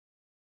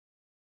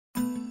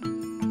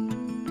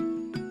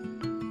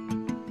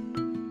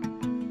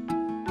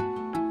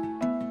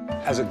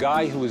As a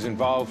guy who was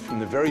involved from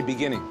the very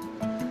beginning,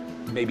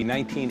 maybe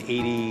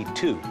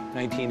 1982,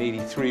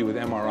 1983 with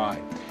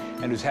MRI,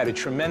 and who's had a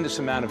tremendous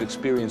amount of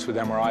experience with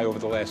MRI over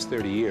the last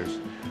 30 years,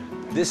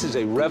 this is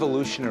a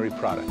revolutionary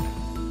product.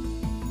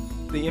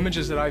 The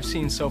images that I've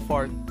seen so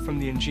far from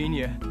the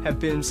Ingenia have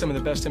been some of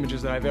the best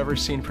images that I've ever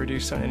seen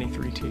produced on any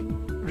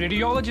 3T.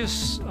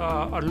 Radiologists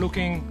are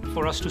looking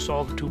for us to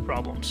solve two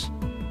problems.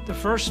 The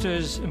first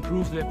is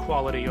improve the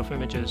quality of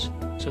images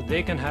so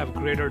they can have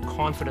greater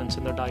confidence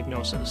in their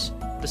diagnosis.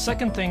 The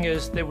second thing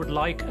is they would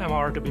like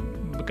MR to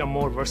become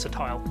more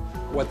versatile.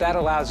 What that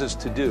allows us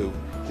to do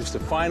is to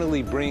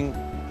finally bring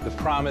the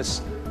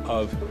promise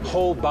of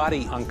whole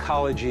body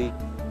oncology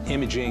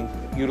imaging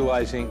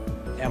utilizing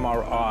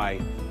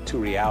MRI to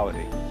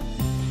reality.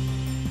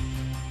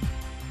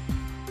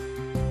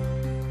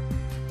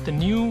 The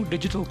new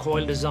digital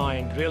coil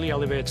design really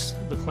elevates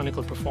the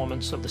clinical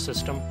performance of the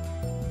system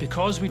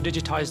because we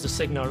digitize the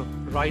signal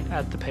right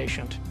at the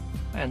patient,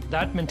 and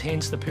that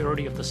maintains the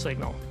purity of the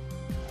signal.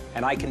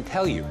 And I can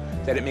tell you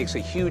that it makes a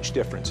huge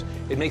difference.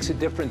 It makes a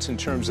difference in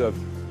terms of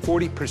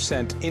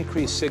 40%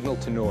 increased signal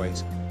to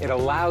noise. It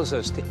allows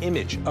us to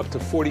image up to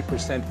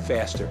 40%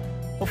 faster.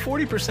 Well,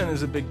 40%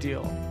 is a big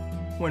deal.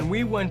 When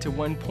we went to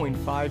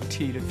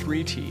 1.5T to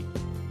 3T,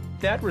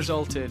 that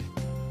resulted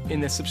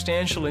in a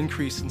substantial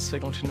increase in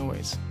signal to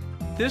noise.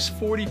 This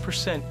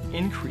 40%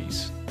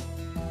 increase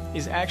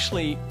is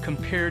actually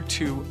compared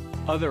to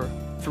other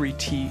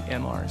 3T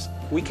MRs.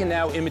 We can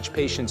now image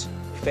patients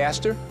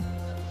faster,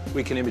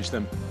 we can image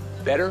them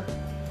better,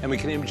 and we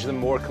can image them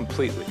more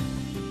completely.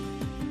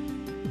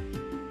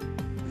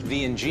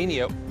 The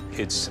Ingenia,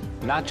 it's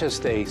not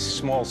just a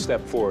small step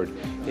forward,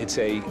 it's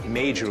a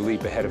major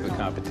leap ahead of the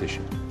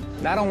competition.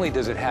 Not only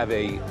does it have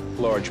a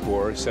large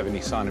bore,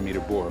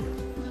 70-centimeter bore,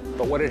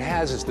 but what it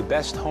has is the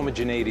best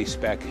homogeneity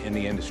spec in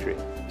the industry.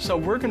 So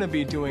we're going to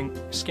be doing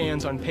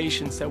scans on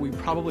patients that we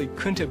probably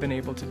couldn't have been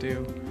able to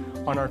do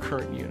on our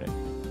current unit.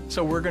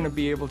 So we're going to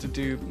be able to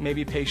do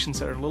maybe patients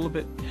that are a little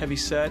bit heavy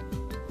set,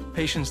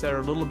 patients that are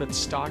a little bit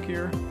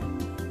stockier,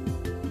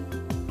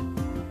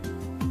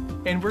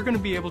 and we're going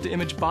to be able to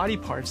image body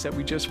parts that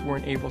we just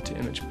weren't able to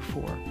image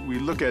before. We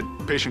look at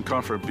patient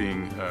comfort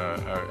being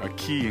a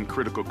key and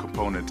critical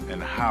component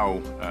in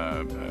how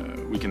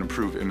we can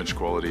improve image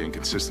quality and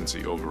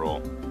consistency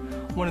overall.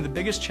 One of the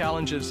biggest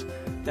challenges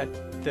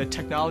that the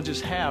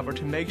technologists have are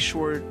to make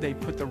sure they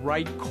put the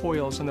right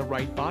coils on the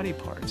right body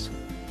parts.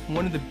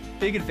 One of the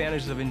big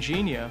advantages of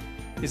Ingenia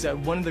is that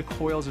one of the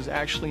coils is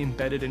actually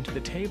embedded into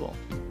the table.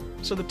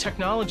 So the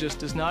technologist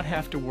does not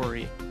have to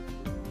worry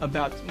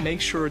about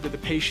make sure that the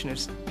patient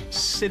is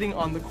sitting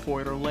on the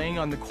coil or laying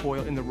on the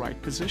coil in the right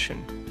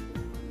position.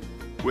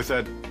 With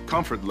that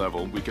comfort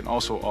level, we can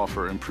also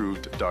offer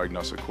improved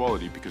diagnostic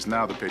quality because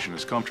now the patient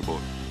is comfortable.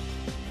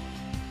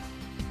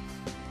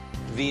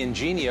 The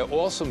Ingenia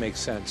also makes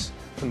sense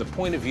from the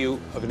point of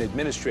view of an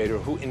administrator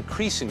who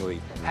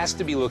increasingly has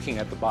to be looking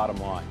at the bottom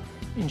line.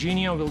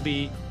 Ingenia will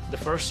be the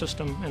first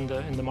system in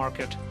the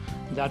market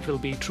that will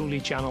be truly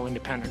channel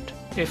independent.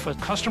 If a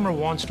customer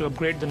wants to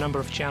upgrade the number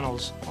of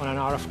channels on an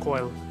RF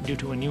coil due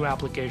to a new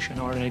application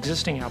or an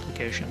existing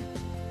application,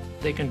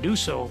 they can do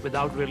so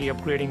without really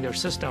upgrading their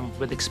system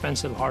with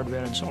expensive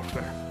hardware and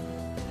software.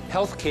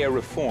 Healthcare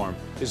reform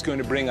is going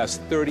to bring us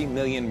 30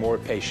 million more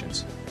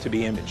patients to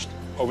be imaged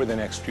over the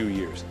next few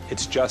years.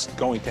 It's just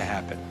going to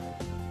happen.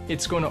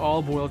 It's going to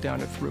all boil down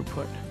to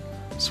throughput.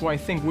 So I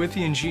think with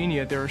the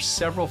Ingenia, there are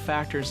several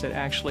factors that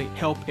actually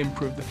help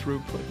improve the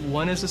throughput.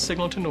 One is the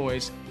signal to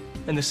noise,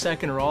 and the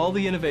second are all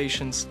the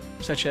innovations,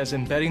 such as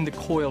embedding the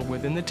coil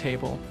within the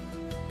table,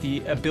 the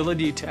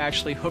ability to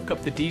actually hook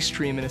up the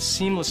D-stream in a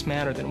seamless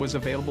manner than was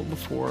available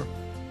before,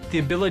 the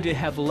ability to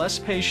have less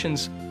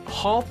patients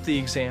halt the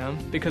exam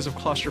because of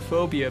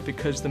claustrophobia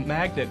because the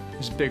magnet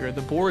is bigger,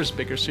 the bore is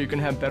bigger, so you can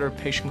have better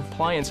patient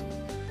compliance.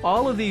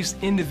 All of these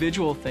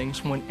individual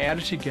things, when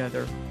added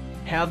together,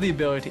 have the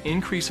ability to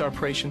increase our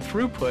patient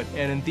throughput,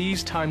 and in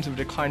these times of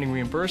declining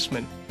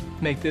reimbursement,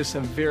 make this a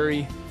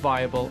very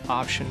viable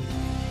option.